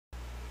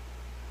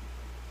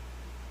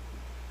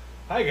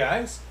Hi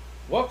guys,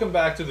 welcome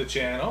back to the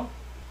channel.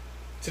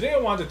 Today I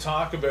want to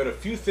talk about a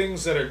few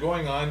things that are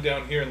going on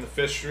down here in the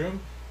fish room,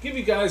 give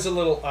you guys a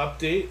little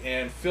update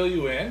and fill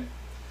you in.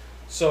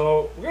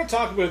 So we're going to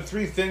talk about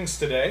three things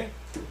today,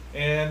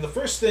 and the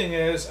first thing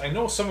is, I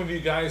know some of you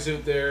guys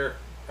out there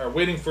are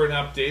waiting for an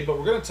update, but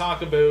we're going to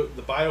talk about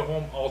the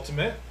Biohome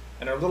Ultimate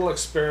and our little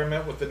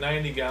experiment with the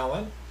 90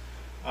 gallon.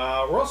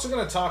 We're also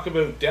going to talk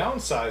about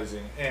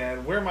downsizing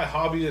and where my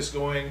hobby is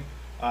going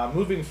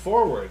moving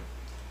forward.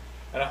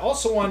 And I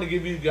also wanted to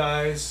give you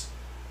guys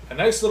a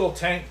nice little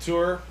tank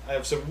tour. I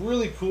have some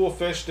really cool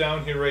fish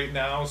down here right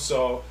now,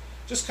 so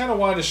just kind of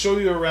wanted to show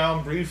you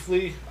around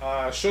briefly,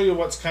 show you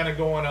what's kind of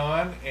going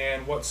on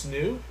and what's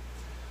new.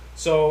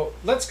 So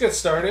let's get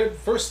started.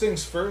 First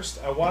things first,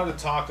 I wanted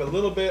to talk a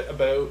little bit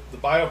about the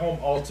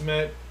Biohome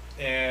Ultimate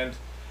and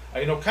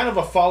kind of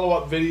a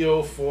follow-up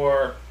video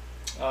for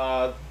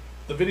the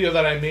video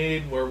that I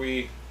made where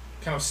we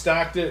kind of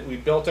stacked it. We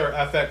built our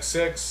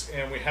FX6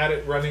 and we had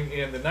it running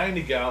in the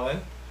 90 gallon.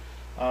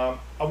 I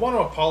want to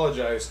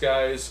apologize,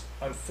 guys.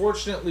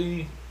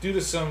 Unfortunately, due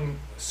to some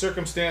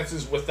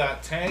circumstances with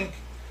that tank,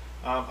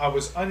 I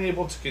was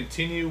unable to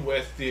continue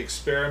with the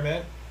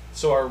experiment,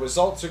 so our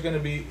results are going to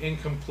be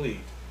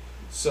incomplete.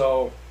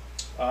 So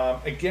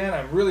again,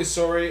 I'm really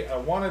sorry. I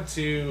wanted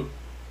to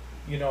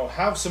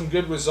have some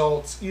good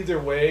results either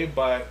way,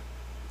 but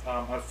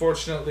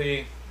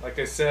unfortunately, like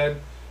I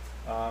said,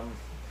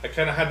 I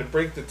kind of had to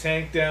break the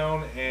tank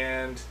down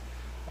and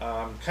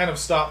kind of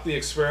stop the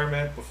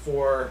experiment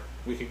before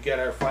we could get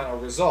our final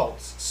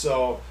results.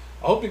 So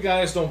I hope you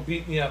guys don't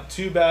beat me up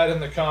too bad in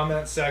the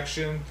comment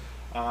section.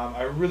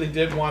 I really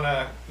did want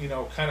to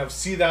kind of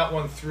see that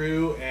one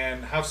through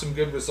and have some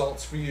good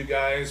results for you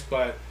guys,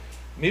 but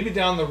maybe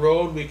down the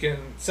road we can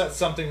set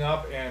something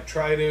up and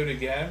try it out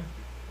again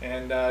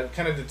and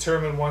kind of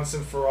determine once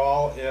and for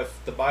all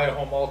if the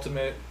Biohome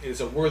Ultimate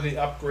is a worthy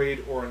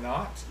upgrade or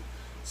not.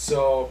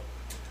 So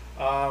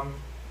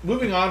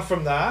moving on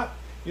from that,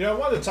 I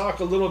want to talk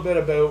a little bit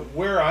about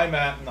where I'm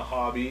at in the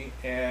hobby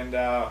and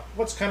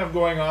what's kind of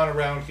going on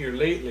around here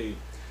lately.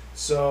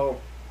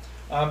 So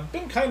I've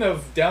been kind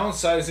of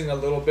downsizing a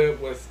little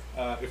bit with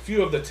a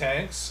few of the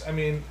tanks. I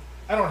mean,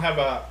 I don't have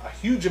a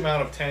huge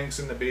amount of tanks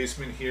in the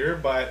basement here,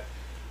 but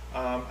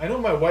I know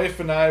my wife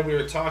and I, we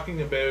were talking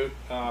about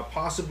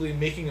possibly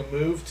making a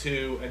move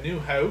to a new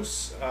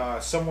house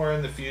somewhere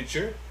in the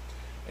future.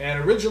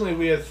 And originally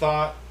we had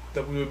thought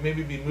that we would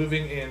maybe be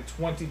moving in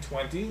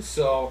 2020,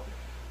 so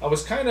I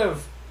was kind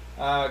of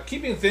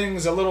keeping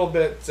things a little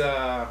bit,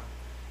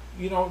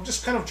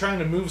 just kind of trying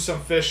to move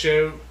some fish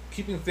out,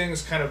 keeping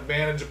things kind of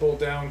manageable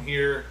down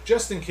here,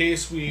 just in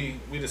case we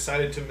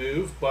decided to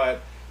move.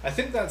 But I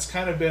think that's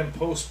kind of been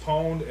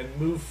postponed and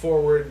moved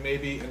forward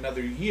maybe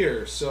another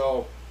year.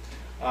 So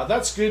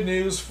that's good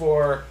news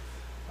for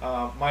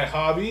my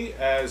hobby,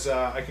 as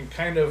I can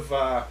kind of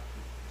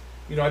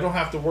I don't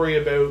have to worry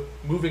about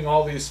moving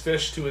all these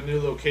fish to a new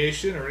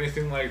location or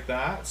anything like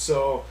that.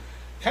 So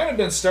kind of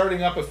been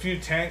starting up a few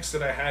tanks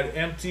that I had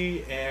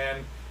empty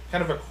and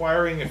kind of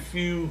acquiring a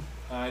few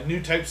new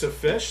types of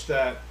fish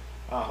that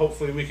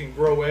hopefully we can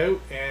grow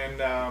out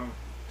and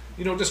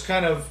just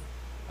kind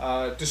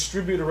of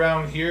distribute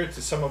around here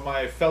to some of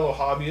my fellow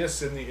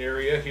hobbyists in the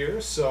area here.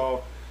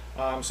 So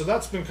so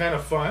that's been kind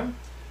of fun,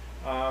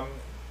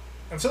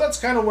 and so that's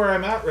kind of where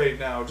I'm at right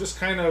now, just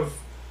kind of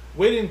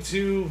waiting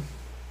to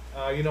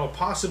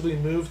possibly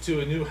move to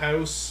a new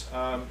house,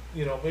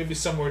 maybe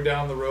somewhere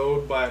down the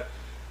road, but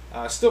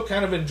still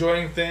kind of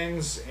enjoying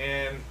things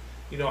and,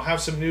 have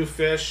some new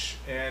fish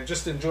and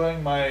just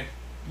enjoying my,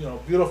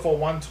 beautiful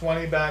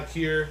 120 back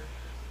here.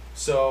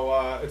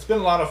 So it's been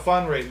a lot of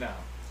fun right now.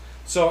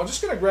 So I'm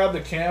just going to grab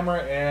the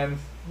camera and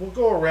we'll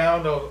go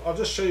around. I'll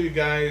just show you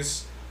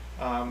guys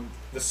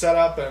the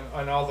setup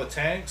and all the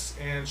tanks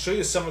and show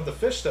you some of the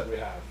fish that we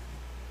have.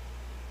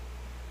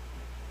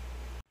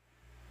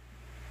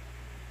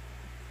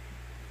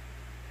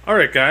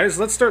 Alright guys,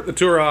 let's start the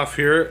tour off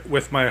here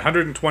with my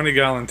 120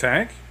 gallon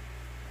tank.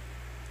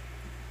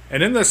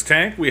 And in this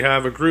tank we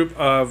have a group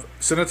of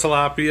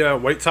Cinetilapia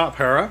white top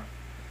hara,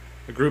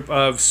 a group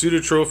of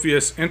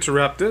Pseudotropheus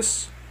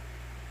interruptus,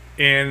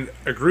 and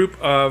a group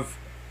of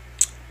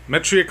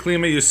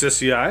Metriaclima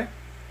eucicii.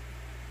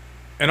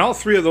 And all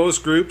three of those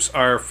groups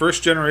are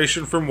first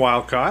generation from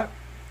wild caught.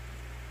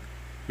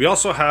 We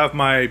also have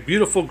my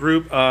beautiful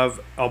group of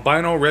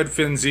albino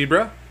redfin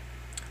zebra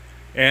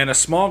and a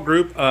small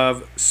group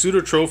of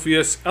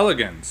Pseudotropheus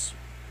elegans.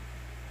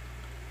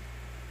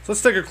 So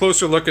let's take a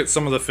closer look at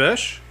some of the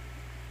fish.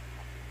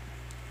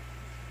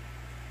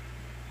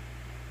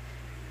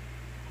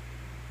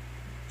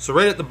 So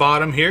right at the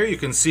bottom here you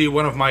can see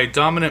one of my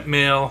dominant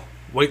male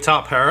white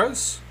top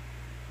haras.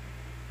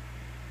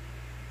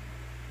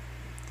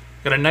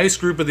 Got a nice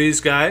group of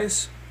these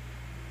guys.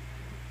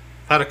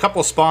 Had a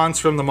couple spawns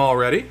from them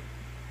already.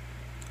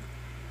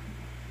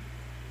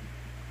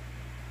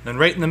 Then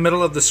right in the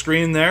middle of the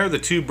screen there, the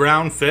two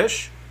brown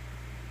fish.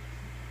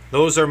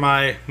 Those are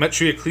my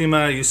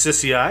Metriaclima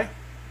eucicii.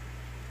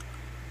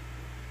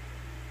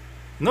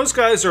 And those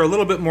guys are a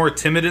little bit more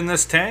timid in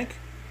this tank.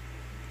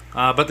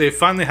 but they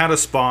finally had a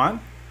spawn,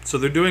 so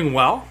they're doing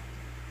well.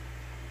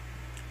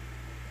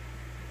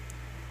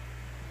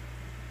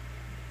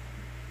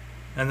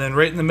 And then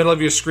right in the middle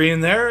of your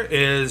screen there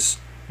is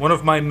one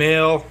of my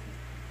male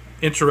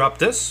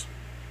Interruptus,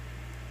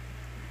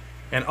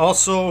 and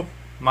also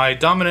my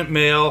dominant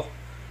male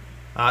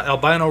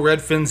albino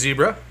redfin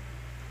zebra.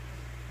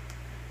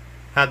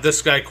 Had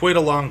this guy quite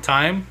a long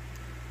time.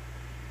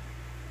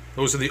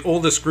 Those are the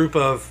oldest group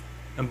of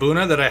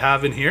Mbuna that I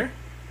have in here.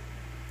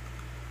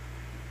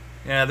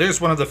 And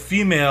there's one of the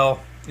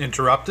female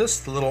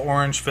Interruptus, the little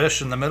orange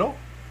fish in the middle.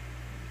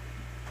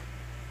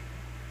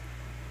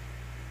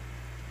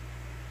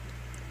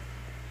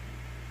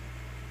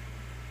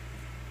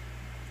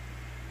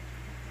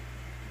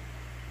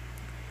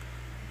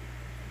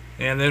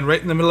 And then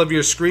right in the middle of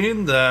your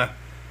screen, the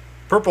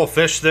purple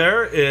fish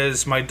there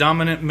is my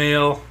dominant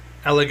male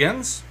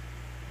elegans,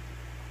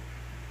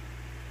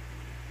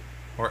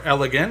 or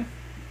elegant.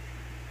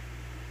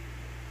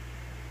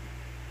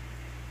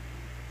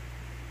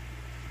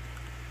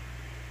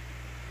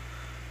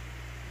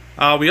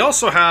 We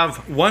also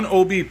have one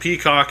OB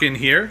peacock in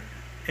here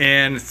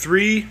and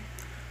 3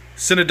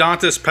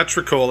 Synodontis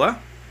petricola,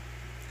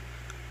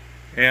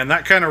 and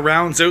that kind of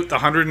rounds out the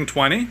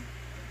 120.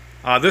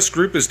 This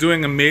group is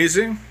doing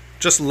amazing.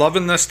 Just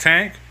loving this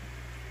tank.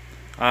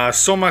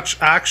 So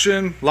much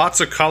action, lots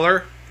of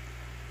color.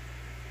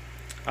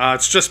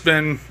 It's just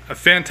been a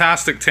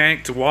fantastic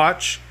tank to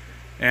watch,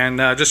 and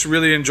just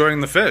really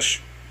enjoying the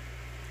fish.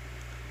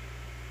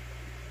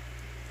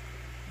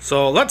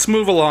 So let's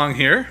move along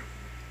here.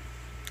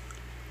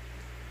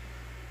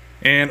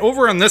 And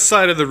over on this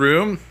side of the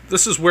room,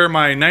 this is where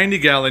my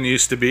 90-gallon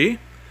used to be.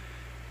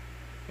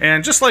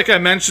 And just like I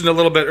mentioned a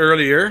little bit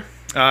earlier,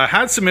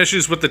 had some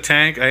issues with the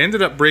tank. I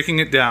ended up breaking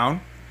it down.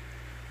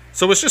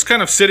 So it was just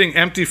kind of sitting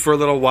empty for a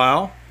little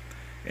while,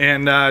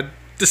 and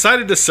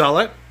decided to sell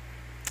it.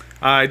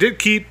 I did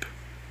keep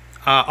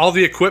all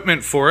the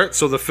equipment for it,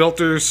 so the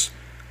filters,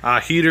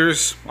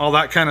 heaters, all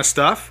that kind of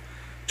stuff,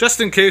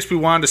 just in case we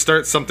wanted to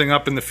start something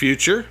up in the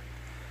future.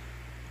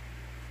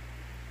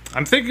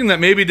 I'm thinking that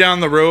maybe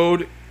down the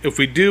road, if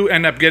we do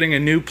end up getting a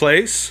new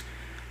place,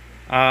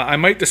 I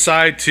might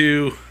decide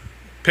to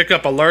pick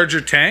up a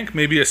larger tank,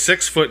 maybe a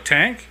 6-foot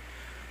tank.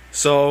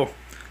 So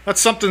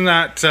that's something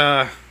that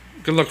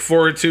you can look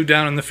forward to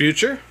down in the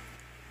future.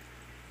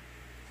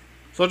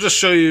 So I'll just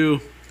show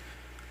you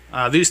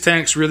these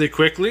tanks really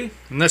quickly.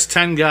 In this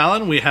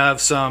 10-gallon, we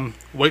have some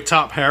white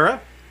top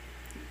Hera.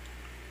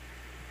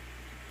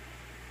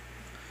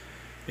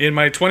 In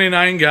my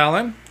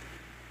 29-gallon,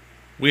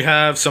 we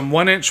have some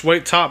 1-inch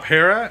white top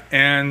Hera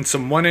and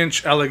some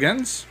 1-inch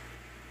elegans.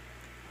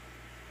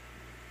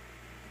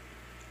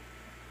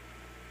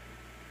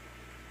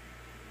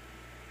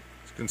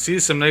 You can see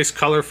some nice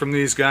color from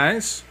these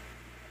guys.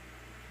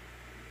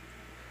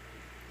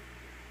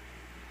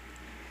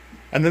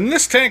 And then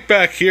this tank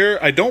back here,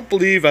 I don't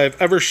believe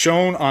I've ever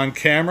shown on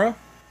camera.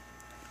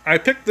 I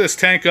picked this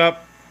tank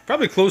up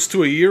probably close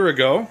to a year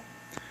ago,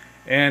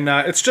 and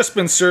it's just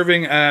been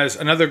serving as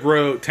another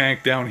grow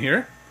tank down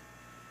here.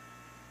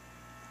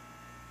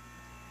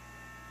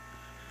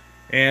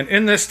 And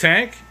in this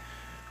tank,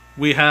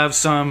 we have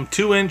some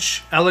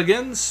 2-inch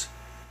elegans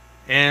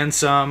and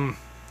some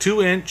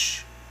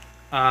 2-inch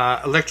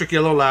electric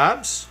yellow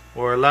labs,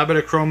 or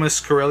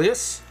Labidochromis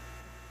caerulus.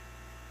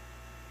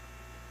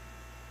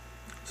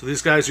 So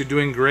these guys are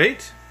doing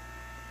great.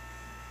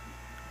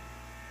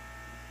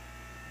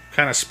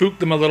 Kind of spooked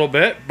them a little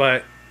bit,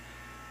 but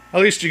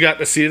at least you got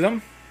to see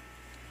them.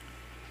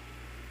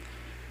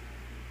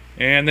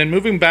 And then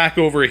moving back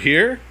over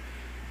here,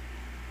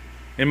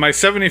 in my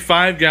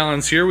 75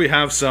 gallons here, we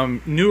have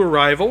some new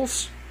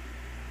arrivals.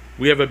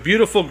 We have a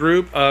beautiful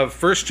group of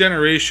first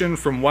generation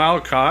from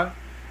Wildcaught,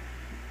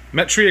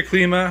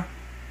 Metrioclima,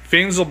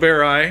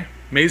 Fainzelberii,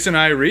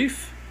 Masonii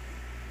Reef.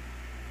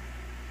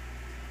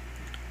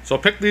 So I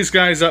picked these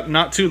guys up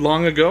not too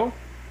long ago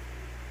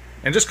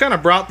and just kind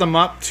of brought them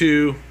up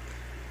to,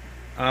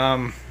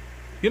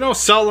 you know,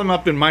 sell them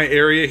up in my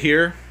area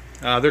here.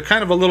 They're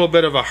kind of a little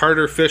bit of a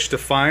harder fish to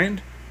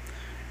find.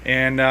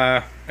 And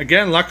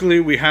again, luckily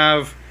we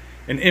have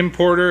an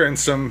importer and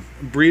some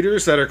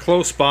breeders that are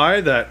close by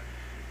that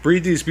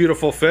breed these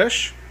beautiful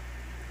fish.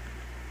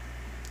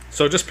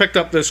 So just picked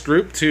up this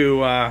group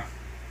to,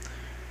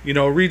 you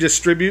know,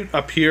 redistribute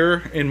up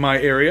here in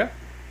my area.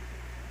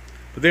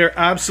 But they're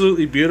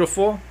absolutely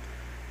beautiful.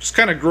 Just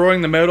kind of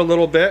growing them out a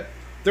little bit.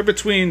 They're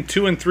between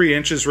 2 and 3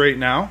 inches right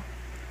now.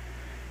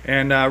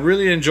 And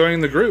really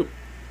enjoying the group.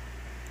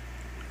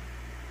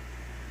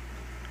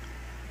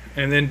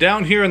 And then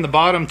down here in the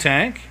bottom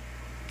tank,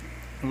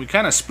 we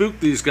kind of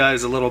spooked these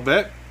guys a little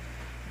bit.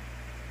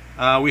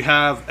 We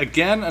have,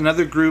 again,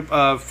 another group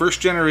of first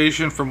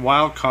generation from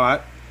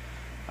Wildcaught,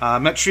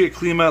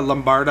 Metrioclima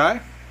lombardi,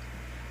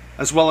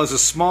 as well as a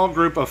small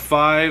group of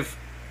 5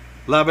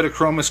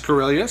 Labidochromis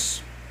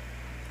caerulus.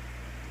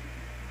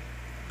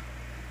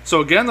 So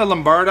again, the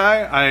lombardi,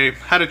 I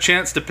had a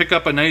chance to pick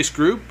up a nice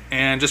group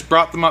and just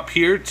brought them up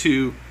here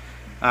to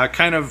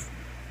kind of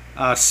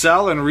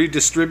sell and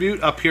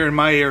redistribute up here in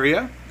my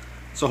area.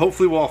 So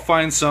hopefully we'll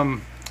find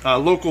some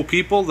local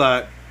people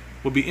that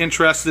will be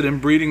interested in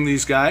breeding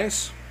these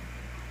guys.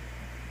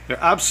 They're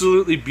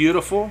absolutely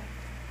beautiful.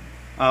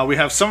 We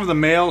have some of the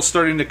males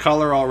starting to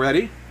color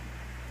already.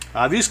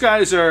 These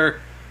guys are,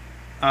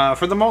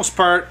 for the most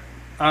part,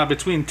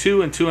 between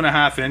 2 and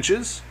 2.5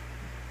 inches.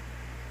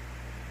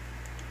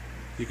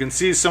 You can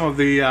see some of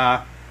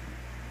the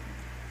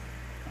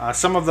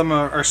some of them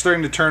are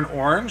starting to turn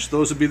orange.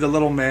 Those would be the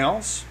little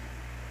males.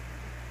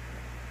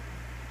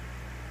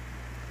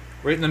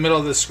 Right in the middle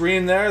of the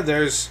screen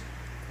there's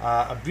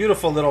a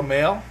beautiful little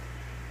male.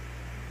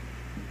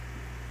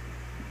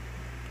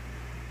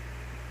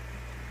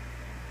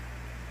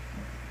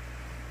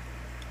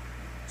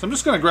 So I'm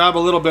just going to grab a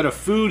little bit of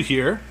food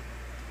here.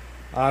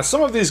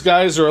 Some of these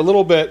guys are a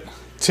little bit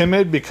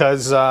timid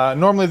because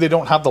normally they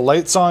don't have the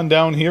lights on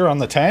down here on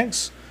the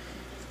tanks.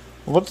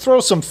 We'll throw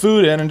some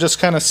food in and just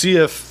kind of see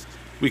if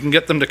we can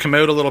get them to come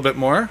out a little bit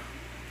more.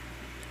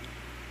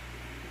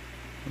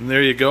 And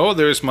there you go.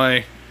 There's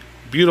my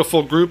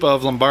beautiful group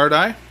of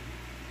Lombardi.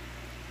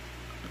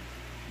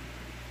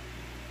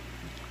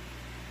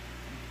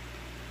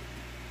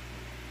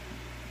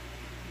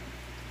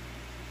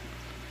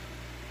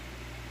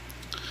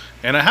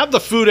 And I have the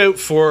food out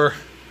for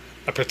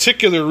a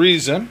particular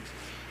reason.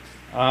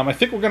 I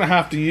think we're going to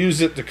have to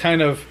use it to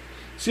kind of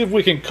see if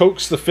we can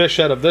coax the fish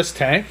out of this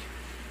tank.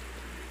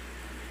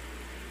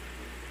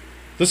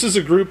 This is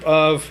a group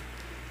of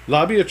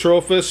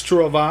Labiotrophus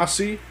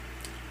truovasi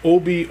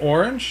OB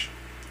orange.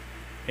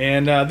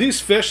 And these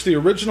fish, the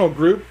original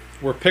group,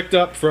 were picked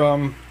up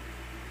from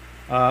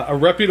a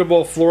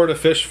reputable Florida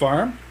fish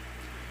farm.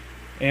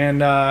 And,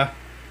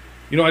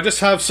 you know, I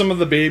just have some of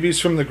the babies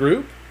from the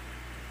group.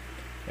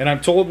 And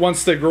I'm told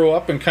once they grow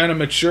up and kind of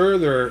mature,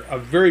 they're a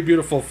very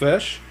beautiful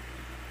fish.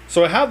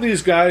 So I have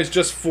these guys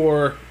just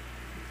for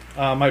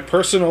my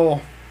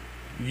personal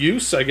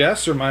use, I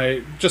guess,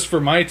 or just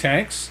for my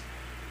tanks.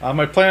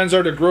 My plans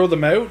are to grow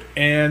them out,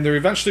 and they're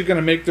eventually going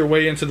to make their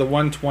way into the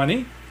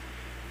 120.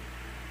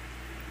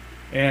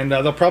 And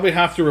they'll probably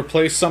have to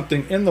replace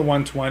something in the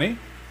 120.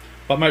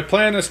 But my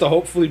plan is to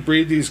hopefully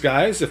breed these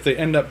guys if they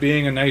end up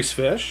being a nice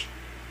fish.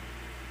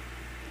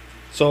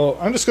 So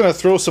I'm just going to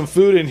throw some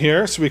food in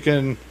here so we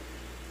can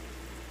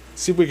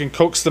see if we can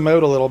coax them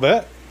out a little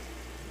bit.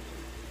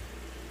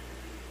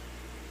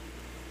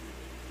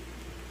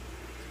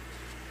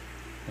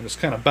 And just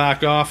kind of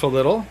back off a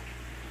little.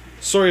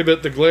 Sorry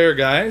about the glare,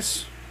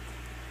 guys.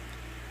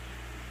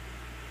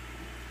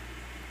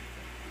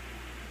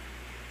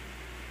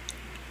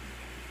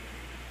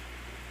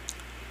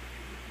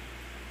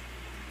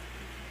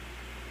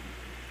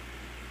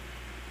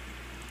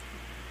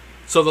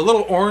 So the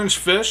little orange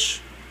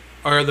fish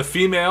are the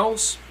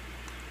females,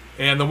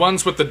 and the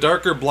ones with the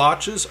darker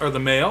blotches are the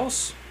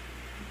males.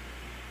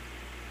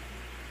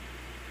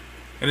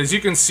 And as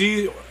you can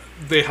see,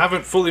 they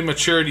haven't fully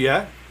matured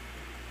yet.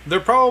 They're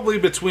probably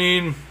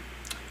between,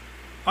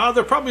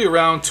 they're probably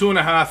around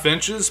 2.5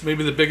 inches.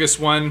 Maybe the biggest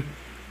one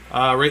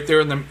right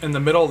there in the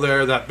middle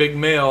there, that big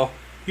male,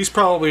 he's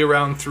probably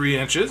around 3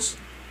 inches.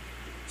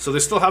 So they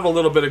still have a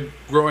little bit of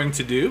growing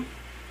to do.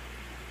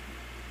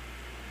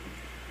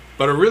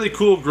 But a really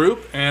cool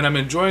group, and I'm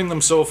enjoying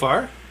them so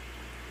far.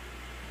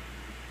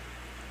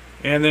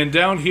 And then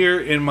down here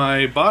in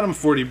my bottom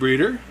 40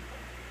 breeder,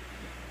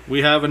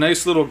 we have a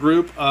nice little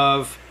group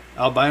of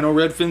albino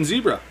redfin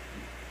zebra.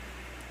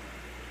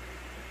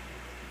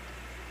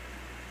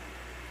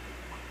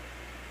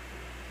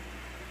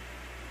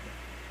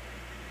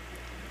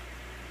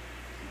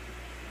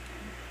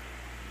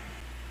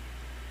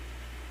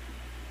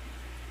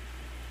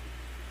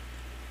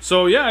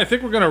 So yeah, I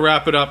think we're going to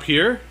wrap it up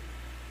here.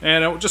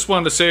 And I just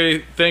wanted to say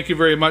thank you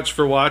very much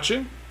for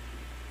watching.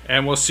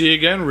 And we'll see you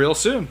again real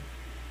soon.